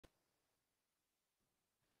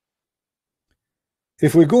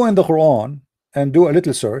If we go in the Quran and do a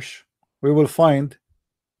little search, we will find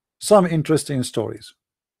some interesting stories.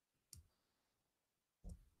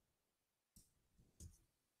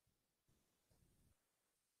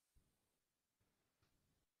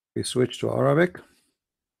 We switch to Arabic.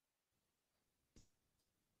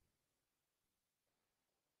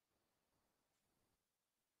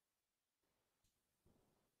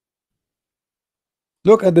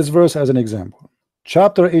 Look at this verse as an example.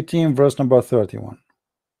 Chapter 18, verse number 31.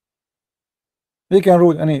 You can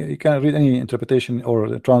read any interpretation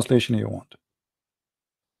or translation you want.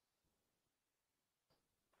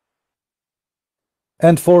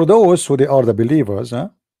 And for those who they are the believers,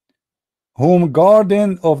 whom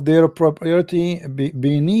garden of their property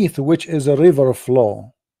beneath which is a river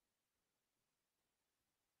flow,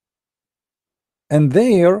 and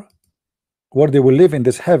there where they will live in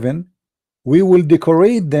this heaven, we will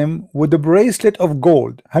decorate them with a bracelet of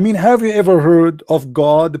gold. I mean, have you ever heard of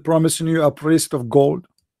God promising you a bracelet of gold?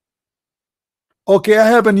 Okay, I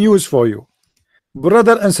have a news for you,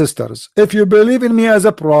 brother and sisters. If you believe in me as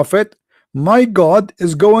a prophet, my God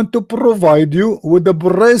is going to provide you with a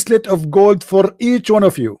bracelet of gold for each one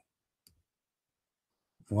of you.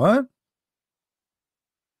 What?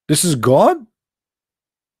 This is God?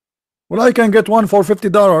 Well, I can get one for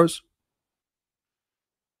 $50.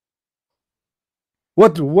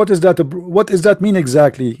 What is that? What does that mean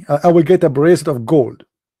exactly? I will get a bracelet of gold.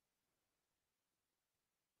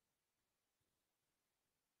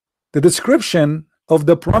 The description of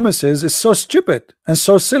the promises is so stupid and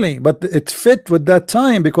so silly, but it fit with that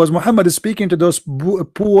time because Muhammad is speaking to those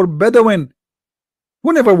poor Bedouin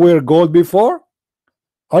who never wear gold before.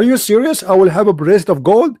 Are you serious? I will have a bracelet of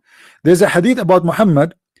gold. There's a hadith about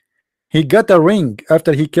Muhammad. He got a ring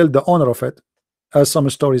after he killed the owner of it, as some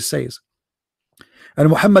stories says. And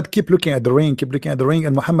Muhammad keep looking at the ring,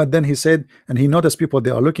 and Muhammad then he said, and he noticed people, they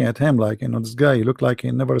are looking at him like, you know, this guy, he looked like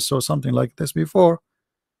he never saw something like this before,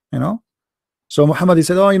 you know. So Muhammad, he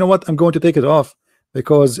said, oh, you know what, I'm going to take it off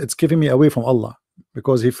because it's giving me away from Allah,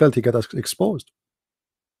 because he felt he got exposed.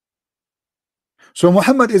 So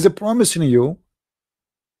Muhammad is promising you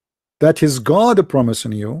that his God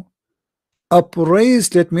promising you a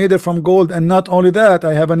bracelet made from gold. And not only that,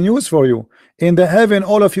 I have a news for you. In the heaven,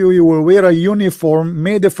 all of you will wear a uniform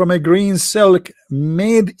made from a green silk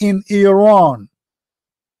made in Iran.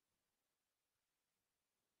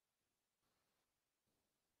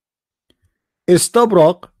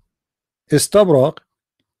 Istabrak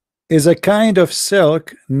is a kind of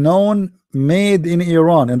silk known made in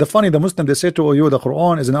Iran. And the funny, the Muslim, they say to you the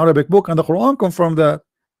Quran is an Arabic book, and the Quran confirmed that.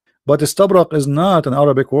 But istabrak is not an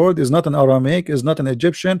Arabic word, is not an Aramaic, is not an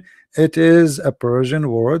Egyptian. It is a Persian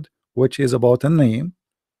word, which is about a name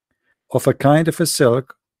of a kind of a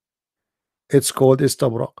silk. It's called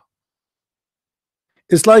istabrak.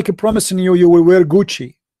 It's like promising you will wear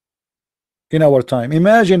Gucci in our time.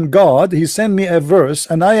 Imagine God, he sent me a verse,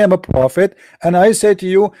 and I am a prophet, and I say to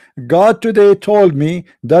you, God today told me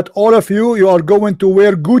that all of you are going to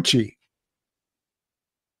wear Gucci.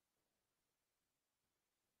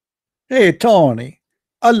 Hey Tony,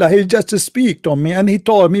 Allah, he just speak to me and he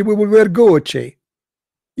told me we will wear Gucci.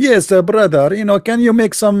 Yes, brother, you know, can you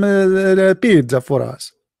make some pizza for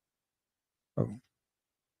us? Oh.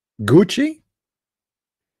 Gucci?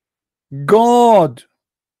 God,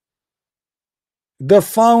 the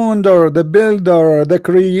founder, the builder, the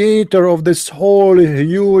creator of this whole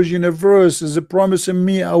huge universe is promising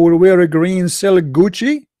me I will wear a green silk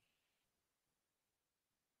Gucci?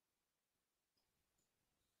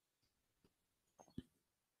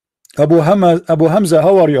 Abu Hamza,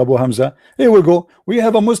 how are you, Abu Hamza? Here we go. We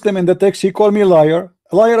have a Muslim in the text. He called me liar.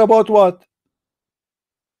 Liar about what?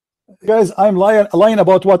 Guys, I'm lying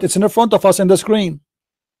about what? It's in front of us in the screen.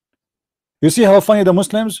 You see how funny the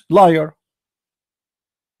Muslims? Liar.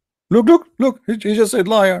 Look. He just said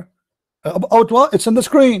liar. About what? It's in the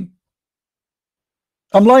screen.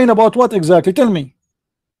 I'm lying about what exactly? Tell me.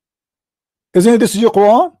 Isn't this your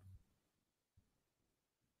Quran?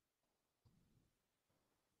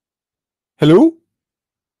 Hello?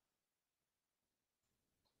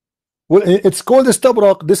 Well, it's called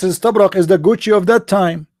Istabrak. This is Istabrak is the Gucci of that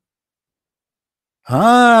time.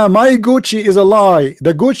 My Gucci is a lie.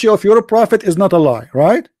 The Gucci of your prophet is not a lie,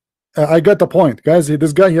 right? I got the point, guys.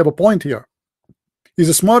 This guy, he have a point here. He's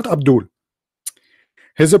a smart Abdul.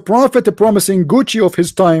 He's a prophet promising Gucci of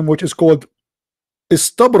his time, which is called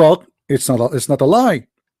Istabrak. It's not a lie.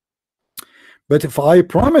 But if I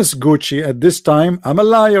promise Gucci at this time, I'm a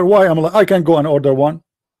liar. Why I'm a liar? I can go and order one.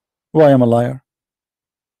 Why I'm a liar?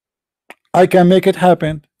 I can make it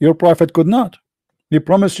happen. Your prophet could not. He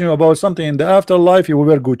promised you about something in the afterlife. You will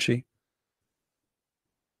wear Gucci.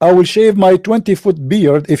 I will shave my 20-foot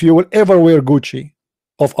beard if you will ever wear Gucci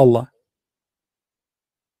of Allah.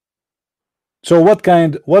 So what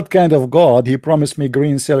kind of God? He promised me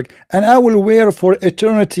green silk, and I will wear for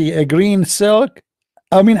eternity a green silk.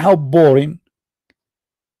 I mean, how boring.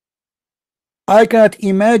 I cannot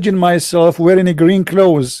imagine myself wearing a green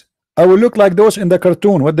clothes. I will look like those in the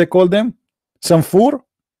cartoon. What they call them? Samfur?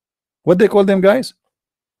 What they call them, guys?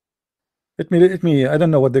 Let me. I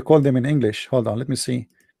don't know what they call them in English. Hold on. Let me see.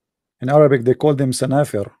 In Arabic, they call them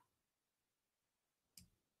sanafir.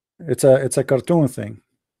 It's a cartoon thing.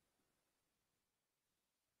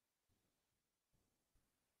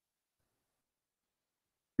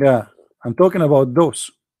 Yeah, I'm talking about those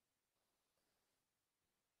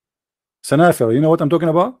sanafir. You know what I'm talking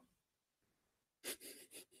about?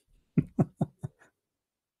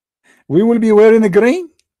 We will be wearing a green,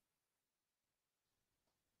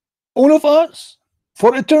 all of us,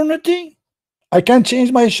 for eternity. I can't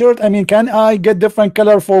change my shirt. I mean, can I get different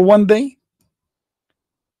color for one day?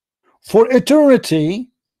 For eternity,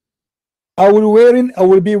 I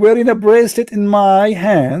will be wearing a bracelet in my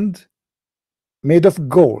hand made of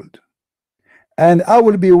gold, and I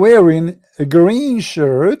will be wearing a green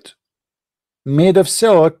shirt made of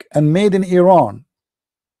silk and made in Iran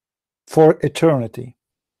for eternity.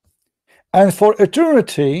 And for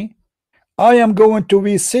eternity, I am going to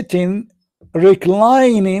be sitting,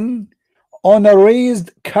 reclining on a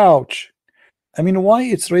raised couch. I mean, why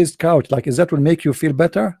it's raised couch? Like, is that will make you feel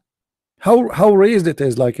better? How raised it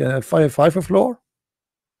is? Like a five floor?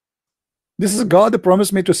 This is God that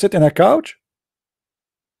promised me to sit in a couch.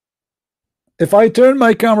 If I turn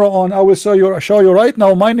my camera on, I will show you right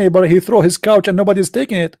now. My neighbor, he throw his couch and nobody's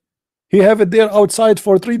taking it. He have it there outside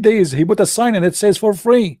for 3 days. He put a sign and it says for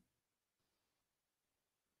free.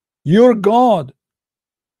 Your God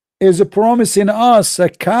is promising us a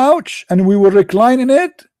couch and we will recline in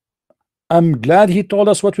it. I'm glad he told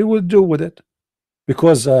us what we will do with it,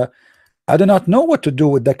 because I do not know what to do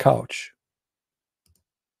with the couch.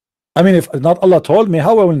 I mean, if not Allah told me,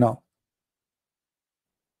 how I will know?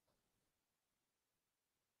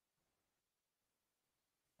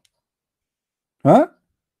 Huh?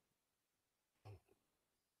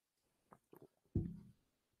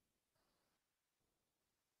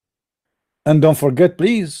 And don't forget,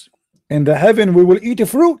 please, in the heaven we will eat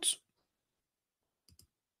fruits.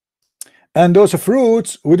 And those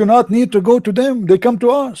fruits, we do not need to go to them. They come to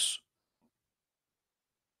us.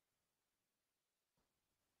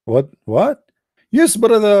 What? Yes,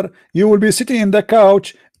 brother, you will be sitting in the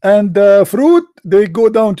couch and the fruit, they go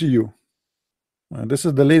down to you. This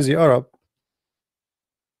is the lazy Arab.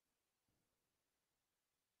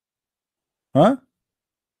 Huh?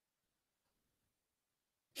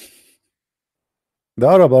 The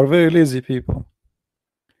Arab are very lazy people.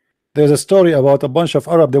 There's a story about a bunch of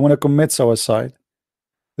Arab, they want to commit suicide.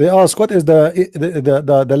 They ask, what is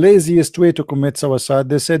the laziest way to commit suicide?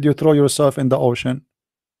 They said, you throw yourself in the ocean.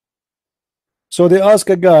 So they ask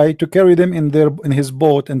a guy to carry them in his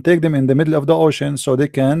boat and take them in the middle of the ocean so they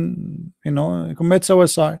can, you know, commit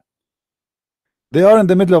suicide. They are in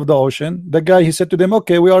the middle of the ocean. The guy, he said to them,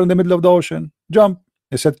 okay, we are in the middle of the ocean, jump.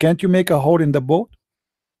 They said, can't you make a hole in the boat?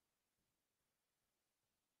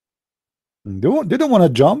 They don't want to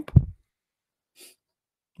jump.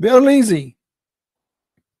 They are lazy.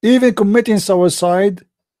 Even committing suicide,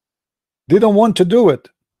 they don't want to do it.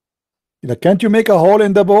 You know, can't you make a hole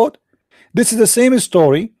in the boat? This is the same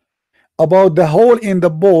story about the hole in the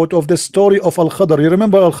boat of the story of al-Khidh. You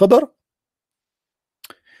remember al-Khidh?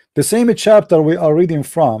 The same chapter we are reading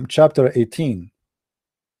from, chapter 18.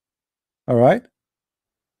 All right?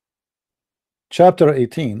 Chapter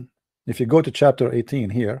 18. If you go to chapter 18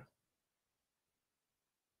 here,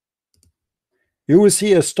 you will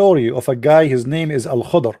see a story of a guy, his name is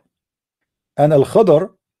al-Khidh. And al-Khidh,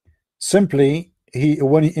 simply,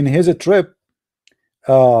 when in his trip,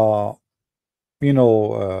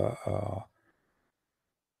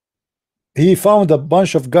 he found a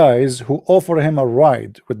bunch of guys who offer him a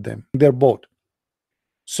ride with them in their boat.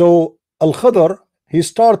 So al-Khidh, he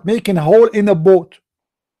start making a hole in a boat.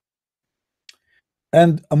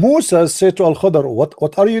 And Musa said to al-Khidh,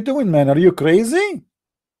 what are you doing, man? Are you crazy?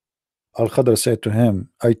 Al-Khidh said to him,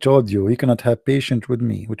 I told you, you cannot have patience with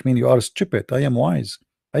me, which means you are stupid. I am wise.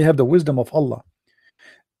 I have the wisdom of Allah.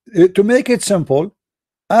 To make it simple,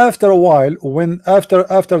 after a while, when after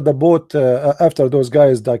the boat, after those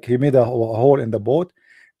guys, like he made a hole in the boat,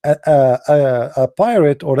 a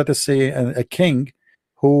pirate, or let us say a king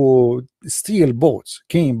who steal boats,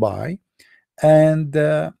 came by, and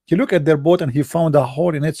he looked at their boat and he found a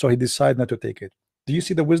hole in it, so he decided not to take it. Do you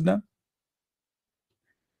see the wisdom?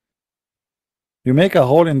 You make a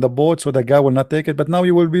hole in the boat so the guy will not take it, but now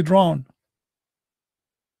you will be drowned.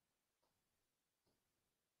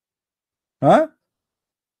 Huh?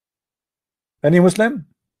 Any Muslim?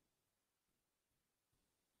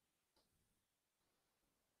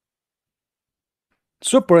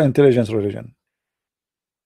 Super intelligence religion.